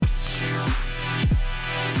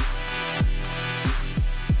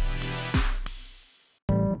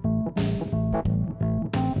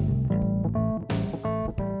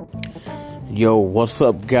Yo, what's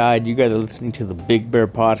up, guys? You guys are listening to the Big Bear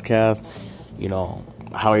Podcast.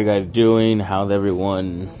 How are you guys doing? How's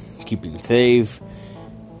everyone keeping safe?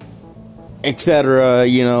 Etc.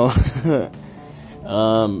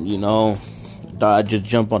 Thought I'd just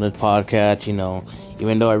jump on this podcast,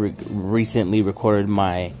 even though I recently recorded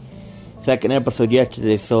my second episode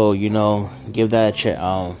yesterday, so, give that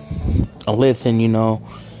a listen, and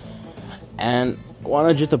I want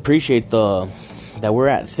to just appreciate that we're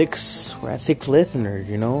at six listeners,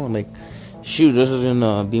 shoot, this is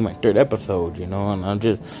gonna be my third episode, and I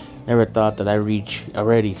just never thought that I reach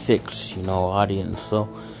already six, audience, so,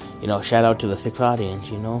 shout out to the sixth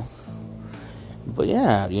audience, but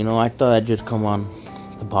yeah, I thought I'd just come on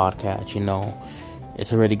the podcast,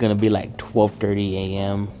 it's already gonna be like 12:30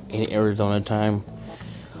 a.m. in Arizona time,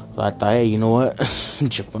 so I thought, hey, you know what,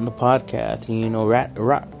 jump on the podcast,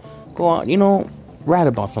 go on, write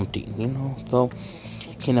about something, so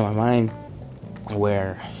came to my mind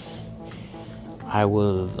where I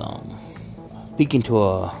was speaking to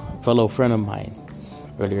a fellow friend of mine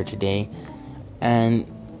earlier today, and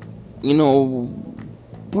we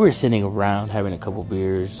were sitting around having a couple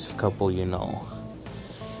beers,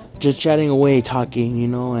 just chatting away,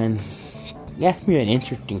 talking, and he asked me an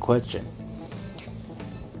interesting question.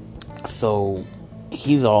 So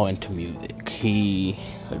he's all into music. He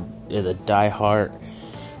is a diehard,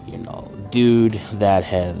 dude that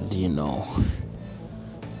has,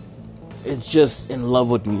 it's just in love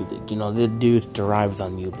with music. This dude thrives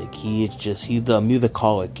on music. He's a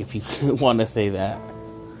musicaholic, if you want to say that.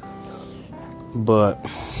 But,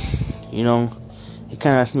 he kind of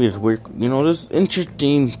asked me this weird, this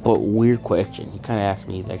interesting but weird question. He kind of asked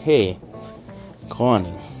me, he's like, hey,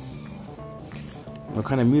 Kalani, what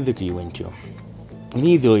kind of music are you into? And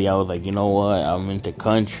easily I was like, you know what, I'm into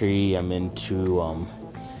country, I'm into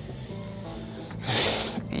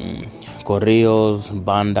corridos,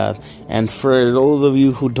 bandas, and for those of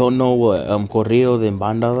you who don't know what corridos and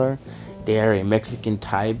bandas are, they are a Mexican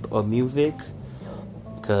type of music,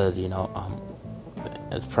 because,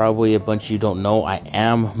 it's probably a bunch of you don't know, I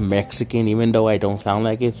am Mexican, even though I don't sound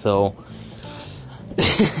like it, so,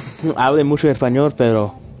 hablo mucho español,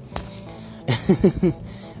 pero,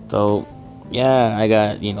 so, yeah, I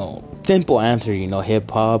got, simple answer,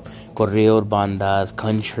 hip-hop, corridos, bandas,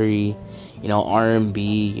 country,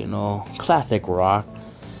 R&B, classic rock.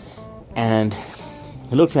 And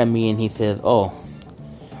he looks at me and he says, oh,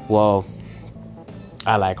 well,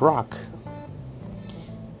 I like rock.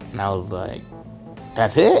 And I was like,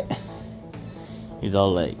 that's it? He's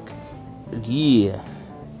all like, yeah,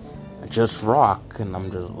 just rock. And I'm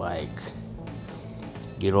just like,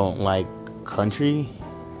 you don't like country?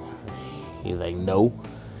 He's like, no.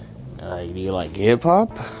 Like, do you like hip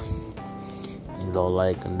hop? He's all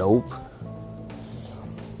like, nope.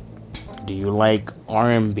 Do you like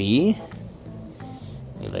R&B?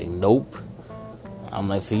 He's like, nope. I'm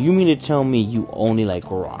like, so you mean to tell me you only like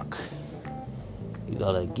rock? He's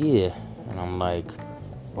all like, yeah. And I'm like,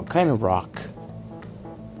 what kind of rock?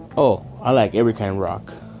 Oh, I like every kind of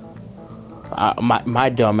rock. My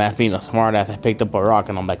dumb ass being a smart ass, I picked up a rock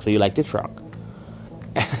and I'm like, so you like this rock?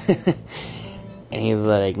 And he's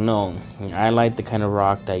like, no, I like the kind of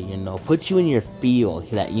rock that, puts you in your feel.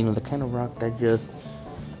 That, the kind of rock that just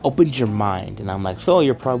opens your mind. And I'm like, so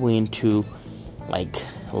you're probably into, like,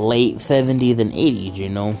 late 70s and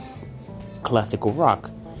 80s, classical rock.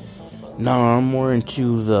 No, I'm more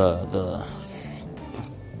into the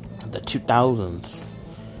 2000s.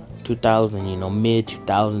 mid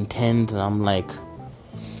 2010s. And I'm like,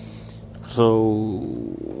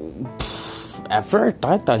 so at first,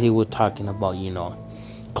 I thought he was talking about,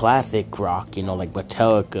 classic rock, like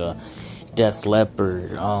Metallica, Def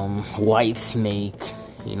Leppard, Whitesnake,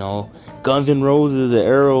 Guns N' Roses, the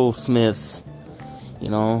Aerosmiths,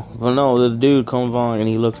 But no, the dude comes on and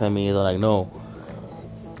he looks at me, he's like, no,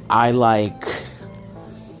 I like,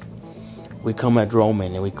 We Come at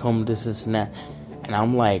Roman, and We Come this and that. And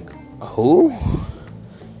I'm like, who?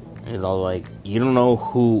 And he's all like, you don't know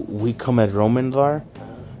who We Come at Romans are?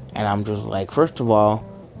 And I'm just like, first of all,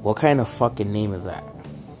 what kind of fucking name is that?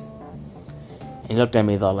 And he looked at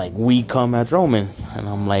me, he's all like, We Come as Roman. And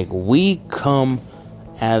I'm like, We Come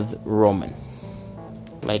as Roman.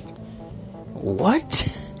 Like, what?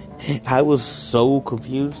 I was so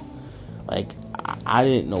confused. Like, I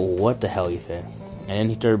didn't know what the hell he said. And then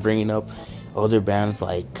he started bringing up other bands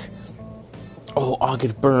like, oh,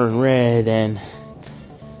 August Burn Red, and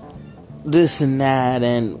this and that,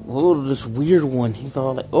 and this weird one. He's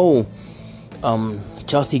all like, oh,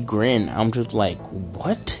 Chelsea Grin. I'm just like,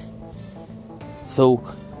 what? So,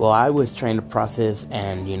 well, I was trying to process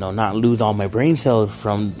and, not lose all my brain cells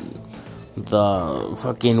from the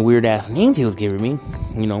fucking weird ass names he was giving me,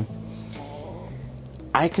 you know,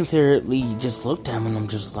 I considerately just looked at him and I'm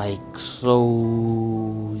just like,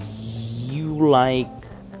 so you like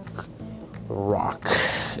rock?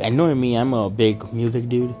 And knowing me, I'm a big music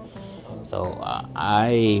dude, so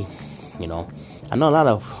you know, I know a lot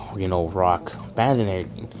of, you know, rock bands and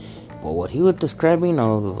everything, but what he was describing, I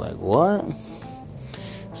was like, what?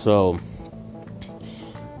 So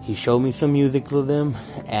he showed me some music of them,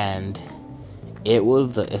 and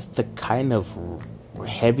it's the kind of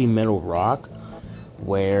heavy metal rock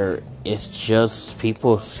where it's just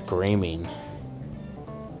people screaming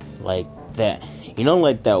like that. You know,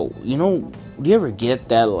 like that. You know, do you ever get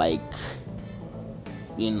that, like,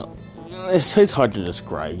 you know, it's hard to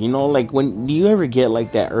describe. You know, like, do you ever get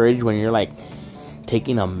like that urge when you're like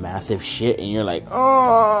taking a massive shit and you're like,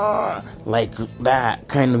 oh, like that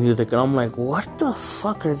kind of music? And I'm like, what the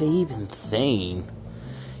fuck are they even saying?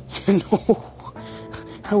 You know,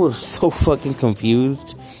 I was so fucking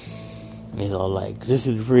confused. You know, like, this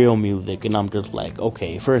is real music, and I'm just like,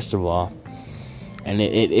 okay, first of all, and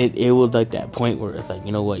it was like that point where it's like,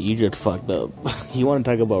 you know what, you just fucked up. You want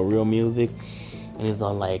to talk about real music, and it's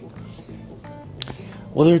all like,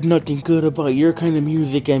 well, there's nothing good about your kind of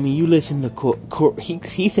music. I mean, you listen to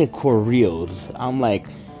he said corridos. I'm like,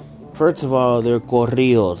 first of all, they're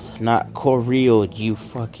corridos, not corridos, you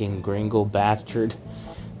fucking gringo bastard.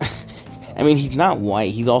 I mean, he's not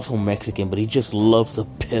white, he's also Mexican, but he just loves to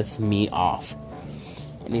piss me off.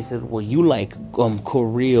 And he said, well, you like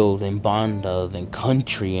corridos and bandas and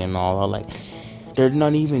country and all. I'm like, there's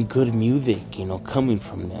not even good music, you know, coming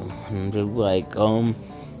from them. And I'm just like,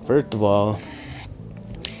 first of all,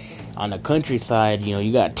 on the countryside, you know,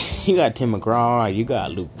 you got Tim McGraw, you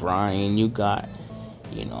got Luke Bryan, you got,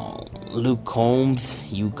 you know, Luke Combs,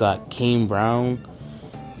 you got Kane Brown,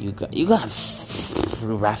 you got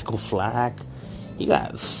Rascal Flack, you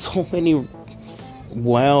got so many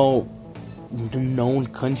well-known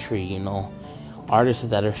country, you know, artists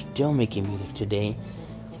that are still making music today.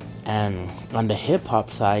 And on the hip-hop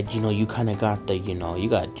side, you know, you kind of got the, you know, you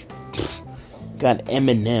got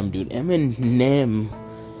Eminem, dude. Eminem,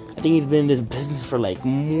 I think he's been in this business for like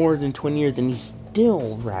more than 20 years and he's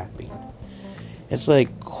still rapping. It's like,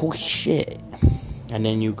 holy shit. And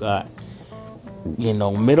then you got, you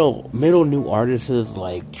know, middle new artists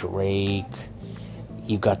like Drake.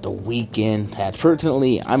 You got The Weeknd.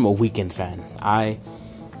 Personally, I'm a Weeknd fan. I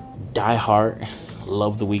die hard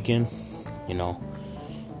love The Weeknd, you know.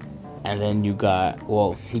 And then you got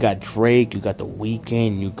Drake, you got The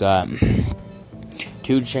Weeknd, you got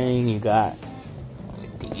 2 Chainz, you got,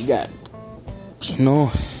 you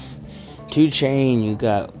know, 2 Chainz, you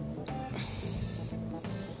got,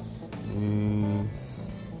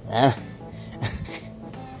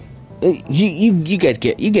 you guys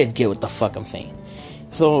get what the fuck I'm saying.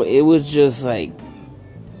 So it was just like,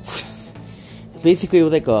 basically it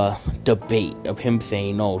was like a debate of him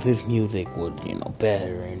saying, no, this music was, you know,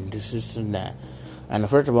 better and this and that. And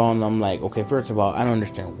first of all, I'm like, okay, first of all, I don't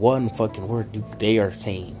understand one fucking word they are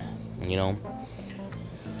saying, you know.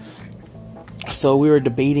 So we were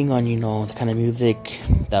debating on, you know, the kind of music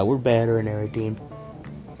that were better and everything.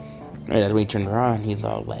 And as we turned around, he's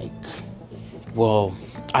all like, well,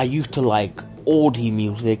 I used to like oldie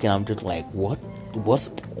music, and I'm just like, what's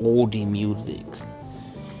oldie music?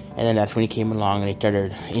 And then that's when he came along and he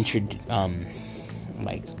started he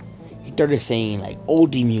started saying like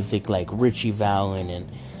oldie music like Richie Valens and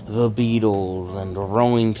the Beatles and the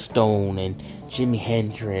Rolling Stone and Jimi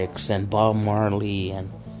Hendrix and Bob Marley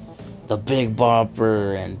and the Big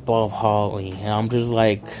Bopper and Bob Holly. And I'm just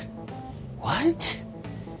like, what?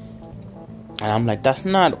 And I'm like, that's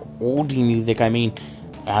not oldie music. I mean,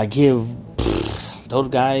 those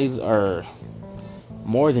guys are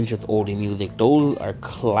more than just oldie music. Those are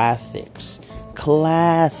classics.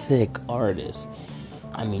 Classic artists.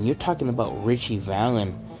 I mean, you're talking about Richie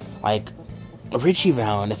Valens. Like, Richie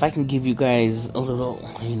Valens, if I can give you guys a little,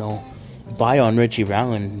 you know, bio on Richie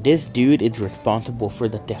Valens, this dude is responsible for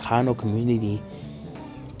the Tejano community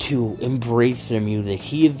to embrace their music.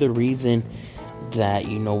 He is the reason that,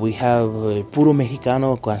 you know, we have Puro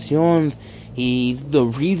Mexicano Canciones. He's the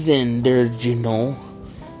reason there's, you know,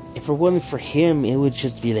 if it wasn't for him, it would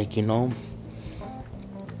just be like, you know,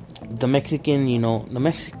 the Mexican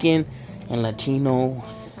and Latino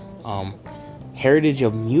heritage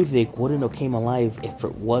of music wouldn't have came alive if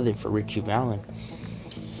it wasn't for Richie Valens.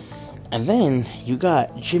 And then you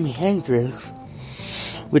got Jimi Hendrix,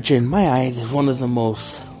 which in my eyes is one of the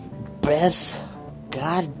most best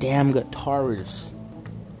goddamn guitarists.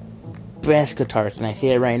 Best guitarist, and I say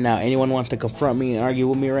it right now. Anyone wants to confront me and argue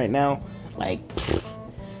with me right now, like,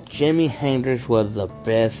 Jimi Hendrix was the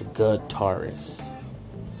best guitarist.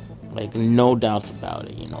 Like, no doubts about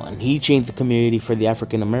it, and he changed the community for the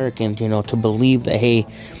African Americans, to believe that, hey,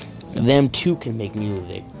 them too can make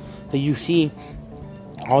music. So you see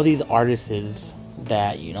all these artists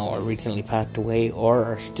that, are recently passed away or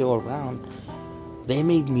are still around, they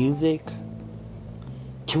made music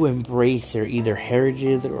to embrace their either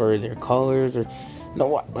heritage or their colors, or,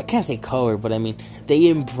 no, I can't say color, but I mean, they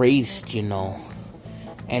embraced,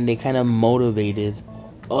 and they kind of motivated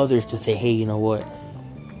others to say, hey, you know what,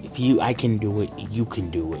 if I can do it, you can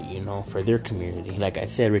do it, for their community. Like I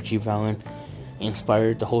said, Richie Valens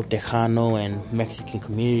inspired the whole Tejano and Mexican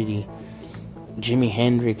community. Jimi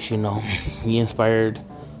Hendrix, he inspired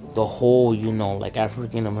the whole, like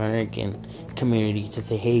African American community to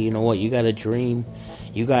say, hey, you know what, you got a dream,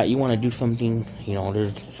 you want to do something,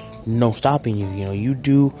 there's no stopping you, you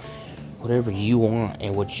do whatever you want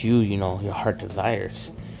and what your heart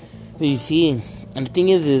desires. So you see, and the thing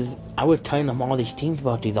is I was telling them all these things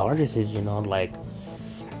about these artists, like,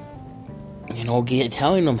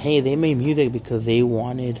 telling them, hey, they made music because they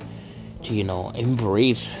wanted to,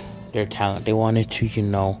 embrace their talent. They wanted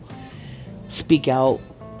to, speak out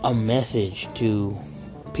a message to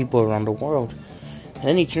people around the world. And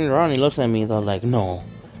then he turned around and he looked at me and thought, like, no.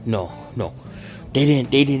 They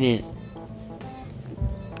didn't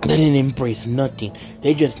embrace nothing.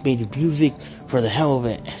 They just made music for the hell of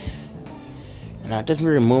it. And at this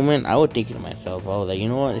very moment, I was thinking to myself, I was like, you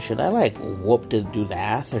know what, should I, like, whoop this dude's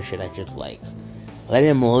ass, or should I just, like, let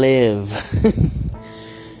him live?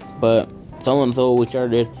 But so we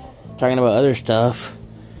started talking about other stuff.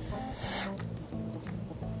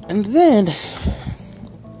 And then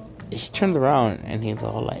he turned around and he's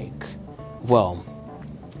all like, well,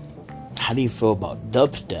 how do you feel about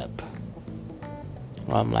dubstep?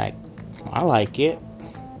 Well, I'm like, I like it.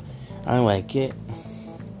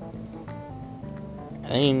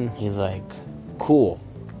 And he's like, cool.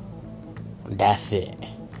 That's it.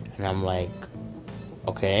 And I'm like,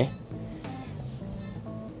 okay.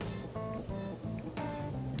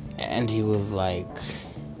 And he was like,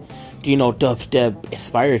 do you know dubstep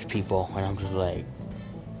inspires people? And I'm just like,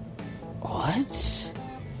 what?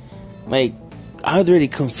 Like, I was really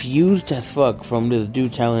confused as fuck from this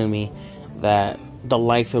dude telling me that the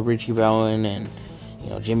likes of Richie Valens and,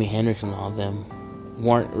 Jimi Hendrix and all of them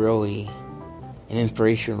weren't really an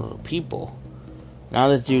inspirational people. Now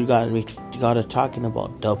this dude got us talking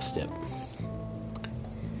about dubstep.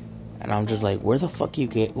 And I'm just like, where the fuck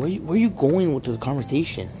where you going with the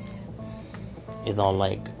conversation? It's all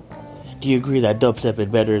like, do you agree that dubstep is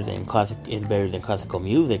better than classical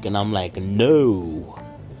music? And I'm like, no.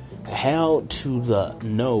 Hell to the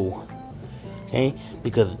no. Okay?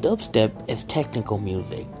 Because dubstep is technical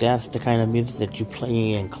music. That's the kind of music that you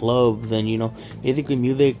play in clubs and, basically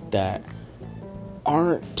music that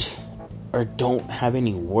aren't or don't have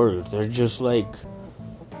any words. They're just like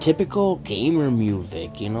typical gamer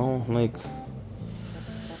music, like.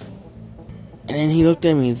 And then he looked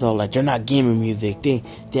at me and thought, like, they're not gamer music. They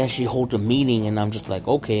actually hold a meaning. And I'm just like,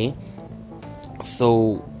 okay.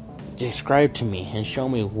 So describe to me and show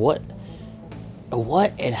me what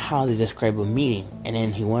and how they describe a meaning. And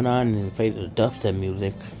then he went on and played the dubstep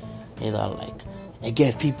music. And he thought, like, it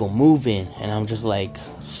gets people moving. And I'm just like,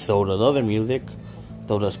 so does other music.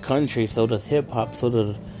 So does country. So does hip-hop. So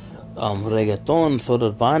does reggaeton. So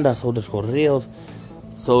does banda. So does corridos.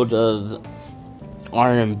 So does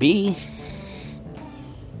R&B.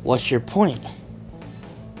 What's your point?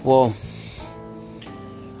 Well,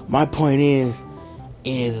 my point is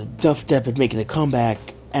dubstep is making a comeback,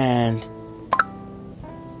 and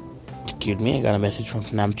excuse me, I got a message from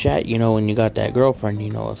Snapchat. When you got that girlfriend,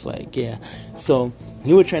 it's like, yeah. So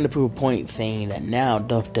he was trying to prove a point, saying that now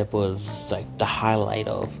dubstep was like the highlight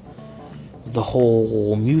of the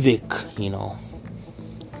whole music,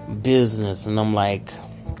 business. And I'm like,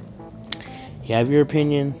 you have your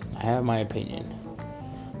opinion, I have my opinion.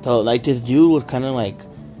 So, like, this dude was kind of, like,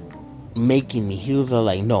 making me. He was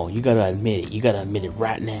like, no, you gotta admit it. You gotta admit it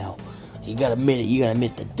right now. You gotta admit it. You gotta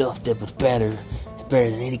admit that dubstep is better. It's better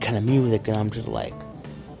than any kind of music. And I'm just like...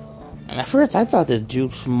 And at first, I thought this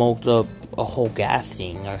dude smoked up a whole gas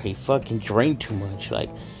thing. Or he fucking drank too much. Like,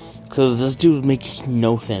 because this dude makes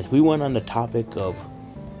no sense. We went on the topic of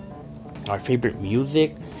our favorite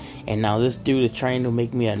music. And now this dude is trying to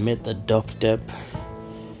make me admit that dubstep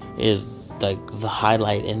is... like the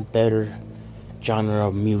highlight and better genre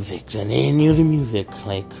of music than any other music.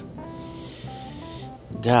 Like,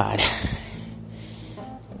 God.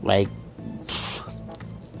 Like,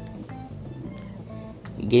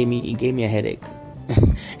 he gave me a headache.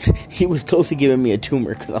 He was close to giving me a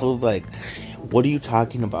tumor, because I was like, what are you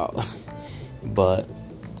talking about? But,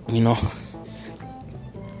 you know,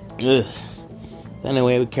 ugh.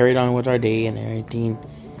 Anyway, we carried on with our day and everything.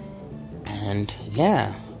 And,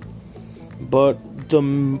 yeah. But the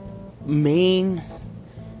main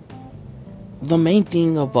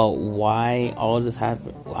thing about why all this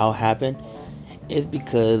happened is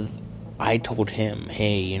because I told him,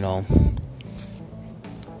 hey, you know,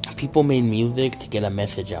 people made music to get a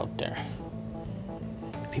message out there.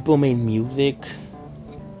 People made music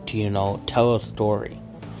to, you know, tell a story.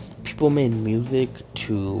 People made music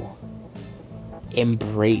to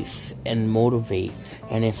embrace and motivate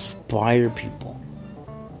and inspire people.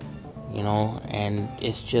 You know, and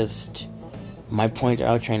it's just, my point that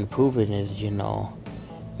I was trying to prove it is, you know,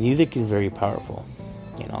 music is very powerful.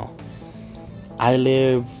 You know, I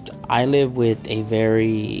live with a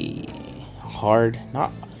very hard, I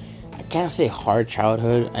can't say hard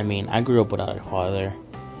childhood. I mean, I grew up without a father.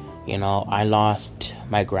 You know, I lost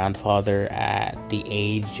my grandfather at the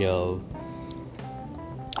age of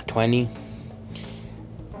 20.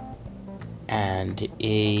 And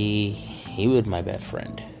he was my best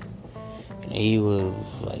friend. He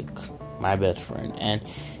was like my best friend. And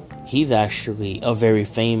he's actually a very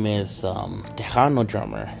famous Tejano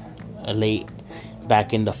drummer. Late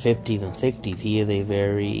back in the 50s and 60s. He is a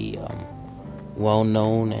very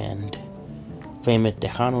well-known and famous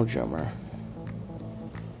Tejano drummer.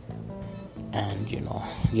 And, you know,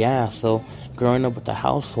 yeah, so growing up with a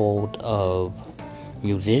household of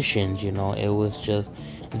musicians, you know, it was just,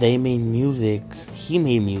 he made music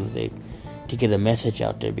to get a message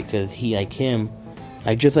out there, because he, like him,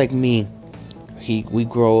 like just like me, we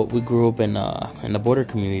grew up in the border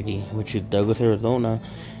community, which is Douglas, Arizona,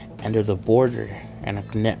 and there's a border, and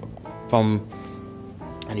from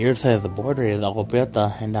on the other side of the border is Agua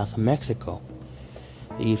Prieta, and that's Mexico.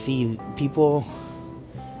 You see, people,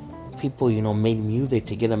 you know, made music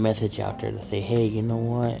to get a message out there to say, hey, you know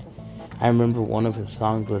what? I remember one of his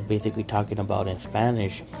songs was basically talking about in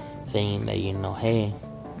Spanish, saying that, you know, hey,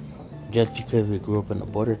 just because we grew up in a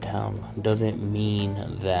border town doesn't mean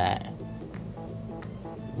that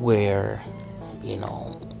we're, you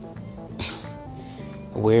know,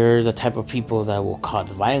 we're the type of people that will cause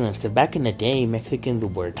violence. Because back in the day, Mexicans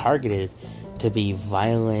were targeted to be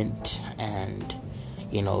violent, and,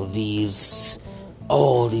 you know, these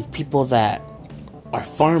people that are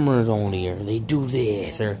farmers only, or they do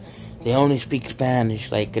this, or they only speak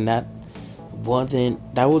Spanish, like, and that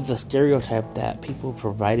was a stereotype that people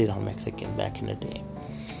provided on Mexicans back in the day.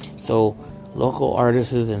 So local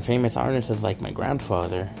artists and famous artists like my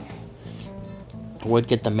grandfather would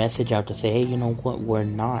get the message out to say, hey, you know what, we're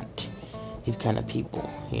not these kind of people,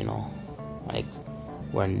 you know, like,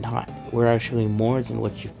 we're actually more than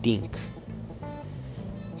what you think.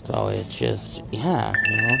 So it's just, yeah,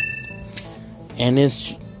 you know, and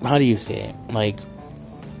it's, how do you say it, like,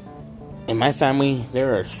 in my family,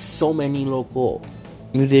 there are so many local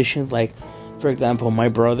musicians. Like, for example, my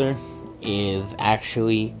brother is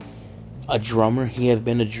actually a drummer. He has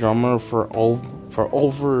been a drummer for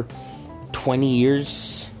over 20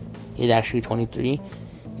 years. He's actually 23,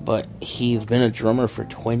 but he's been a drummer for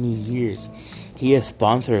 20 years. He is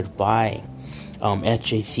sponsored by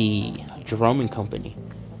SJC Drumming Company,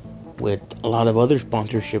 with a lot of other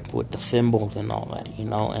sponsorship with the cymbals and all that, you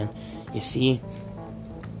know. And you see,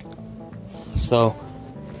 so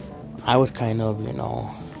I was kind of, you know,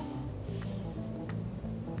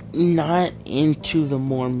 not into the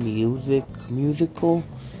more musical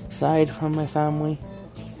side from my family,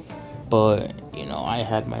 but, you know, I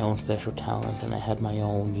had my own special talent, and I had my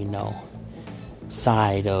own, you know,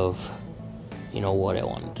 side of, you know, what I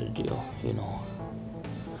wanted to do, you know.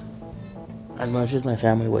 As much as my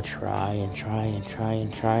family would try and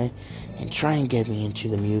get me into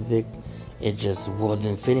the music, it just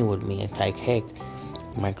wasn't fitting with me. It's like, heck,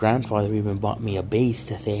 my grandfather even bought me a bass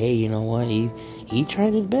to say, hey, you know what, he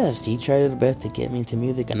tried his best. He tried his best to get me into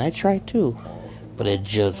music, and I tried too. But it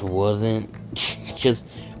just wasn't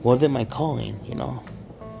my calling, you know.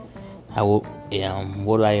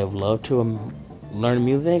 Would I have loved to learn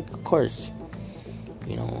music? Of course,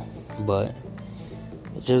 you know, but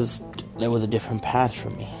it just, there was a different path for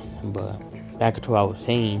me. But back to what I was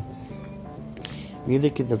saying,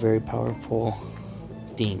 music is a very powerful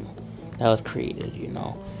thing that was created, you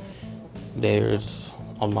know. There's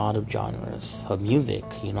a lot of genres of music,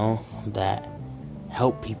 you know, that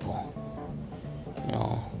help people. You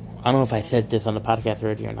know, I don't know if I said this on the podcast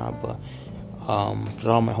already or not, but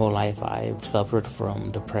throughout my whole life, I've suffered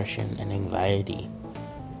from depression and anxiety,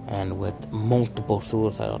 and with multiple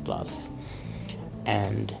suicidal thoughts.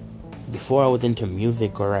 And before I was into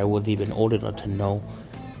music, or I was even old enough to know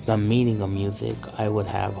the meaning of music, I would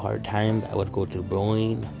have hard times. I would go through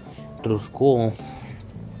bullying, through school,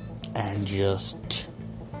 and just,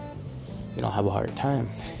 have a hard time.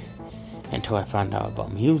 Until I found out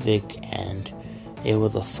about music, and it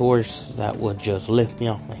was a source that would just lift me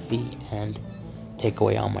off my feet and take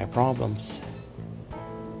away all my problems.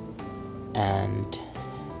 And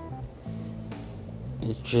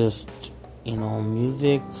it's just,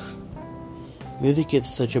 music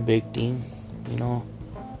is such a big thing,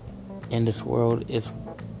 in this world. It's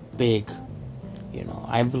big,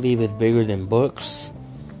 I believe it's bigger than books,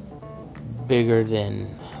 bigger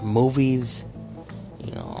than movies,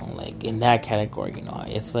 like in that category,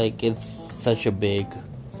 it's like, it's such a big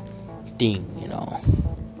thing,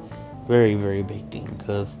 very, very big thing,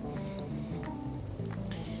 because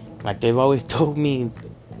like they've always told me,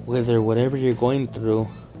 whatever you're going through,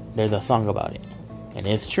 there's a song about it. And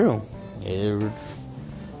it's true. It's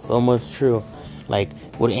so much true. Like,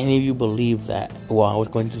 would any of you believe that while I was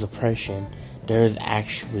going through depression, there's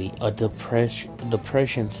actually a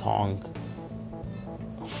depression song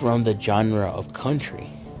from the genre of country?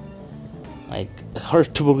 Like, it's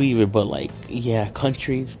hard to believe it, but like, yeah,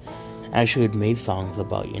 countries actually made songs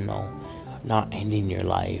about, not ending your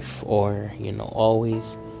life, or, always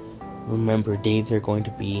remember days are going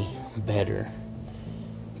to be better.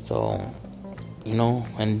 So,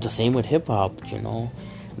 and the same with hip hop,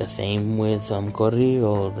 the same with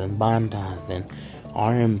corridos and bandas and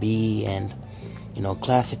R&B and,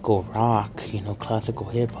 classical rock, classical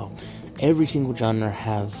hip hop. Every single genre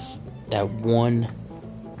has that one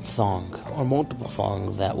song or multiple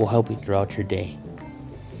songs that will help you throughout your day.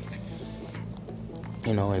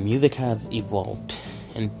 And music has evolved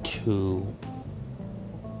into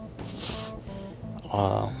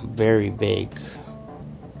a very big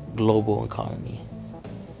global economy.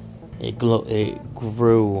 It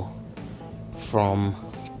grew from,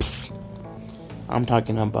 I'm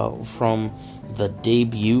talking about from the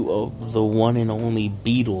debut of the one and only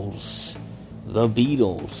Beatles,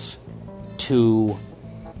 to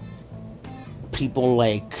people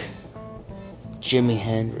like Jimi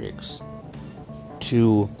Hendrix,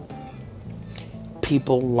 to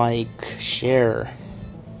people like Cher,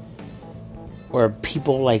 or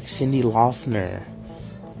people like Cyndi Lauper,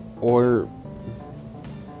 or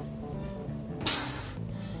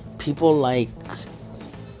people like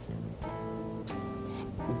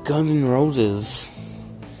Guns N' Roses,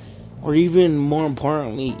 or even more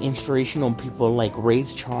importantly, inspirational people like Ray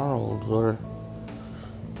Charles or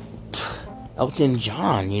Elton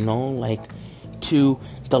John, like to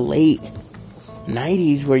the late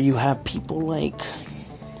 90s where you have people like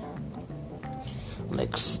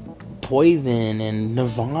Poison and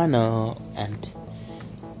Nirvana, and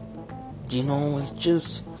it's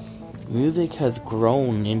just, music has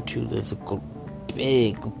grown into this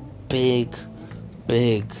big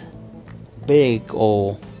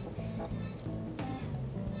old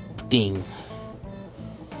thing,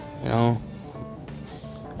 I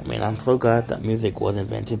mean, I'm so glad that music was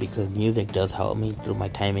invented, because music does help me through my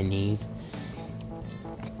time in need,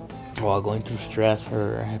 while going through stress,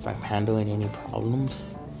 or if I'm handling any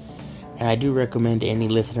problems. And I do recommend to any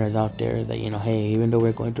listeners out there that, hey, even though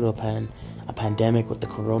we're going through a pandemic with the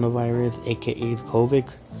coronavirus, aka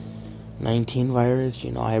COVID-19 virus,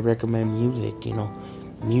 I recommend music,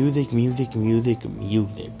 music.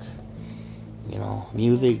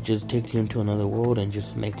 Music just takes you into another world and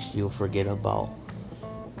just makes you forget about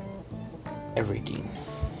everything,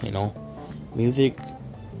 Music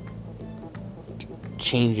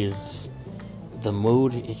changes the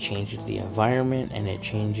mood, it changes the environment, and it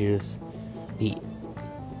changes the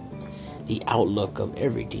outlook of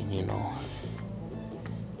everything,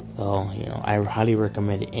 So, I highly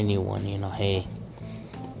recommend anyone, hey,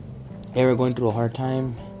 ever going through a hard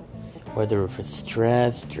time, whether if it's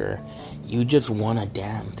stressed or you just want to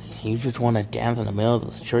dance, in the middle of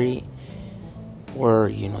the street, or,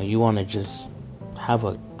 you want to just have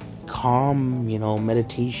a calm,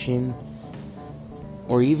 meditation,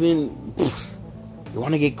 or even you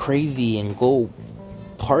want to get crazy and go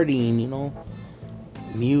partying,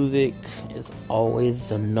 music is always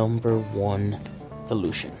the number one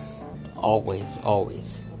solution. Always.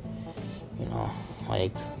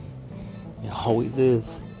 Like, it always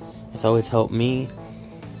is. It's always helped me.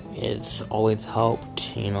 It's always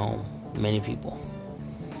helped, many people.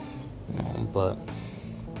 But,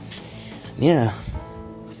 yeah.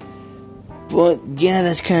 But, yeah,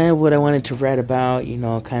 that's kind of what I wanted to write about,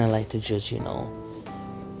 kind of like to just,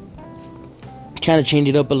 kind of change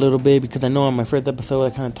it up a little bit, because I know on my first episode I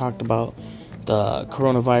kind of talked about the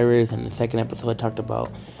coronavirus, and the second episode I talked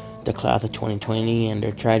about the class of 2020 and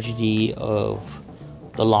their tragedy of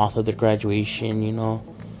the loss of the graduation,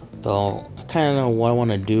 So, kind of what I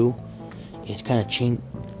want to do is kind of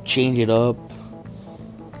change it up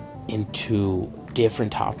into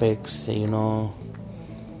different topics,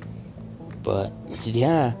 But,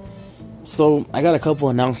 yeah. So, I got a couple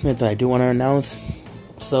announcements that I do want to announce.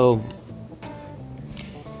 So,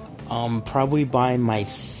 probably by my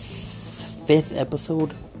 5th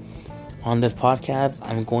episode on this podcast,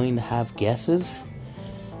 I'm going to have guests.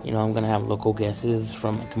 I'm going to have local guests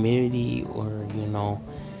from the community, or,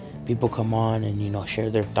 people come on and, share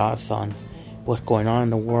their thoughts on what's going on in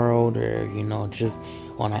the world, or, just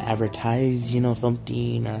want to advertise,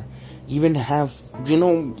 something, or even have,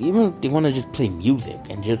 even if they want to just play music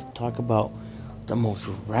and just talk about the most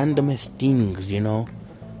randomest things,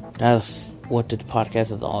 That's what this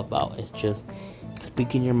podcast is all about. It's just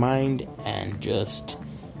speaking your mind and just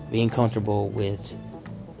being comfortable with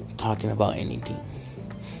talking about anything.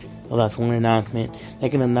 So that's one announcement.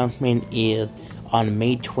 Second announcement is on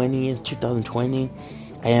May 20th, 2020,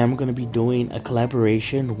 I am going to be doing a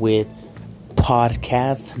collaboration with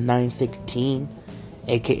Podcast 916,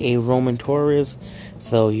 aka Roman Torres.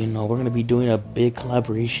 So, we're going to be doing a big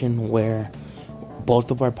collaboration where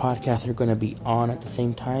both of our podcasts are going to be on at the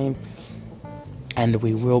same time, and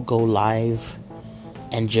we will go live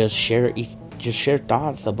and just share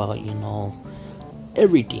thoughts about,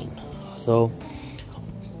 everything. So,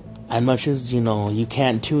 as much as, you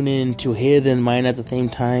can't tune in to his and mine at the same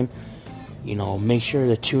time, make sure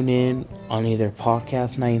to tune in on either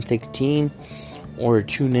Podcast 916 or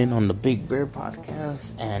tune in on the Big Bear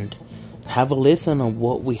Podcast and have a listen of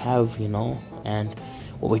what we have, and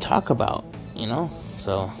what we talk about,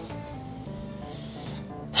 So,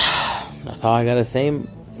 that's all I gotta say,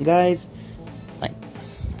 guys.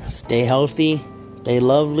 Stay healthy, stay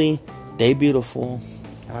lovely, stay beautiful.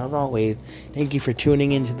 And as always, thank you for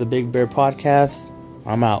tuning into the Big Bear Podcast.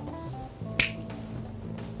 I'm out.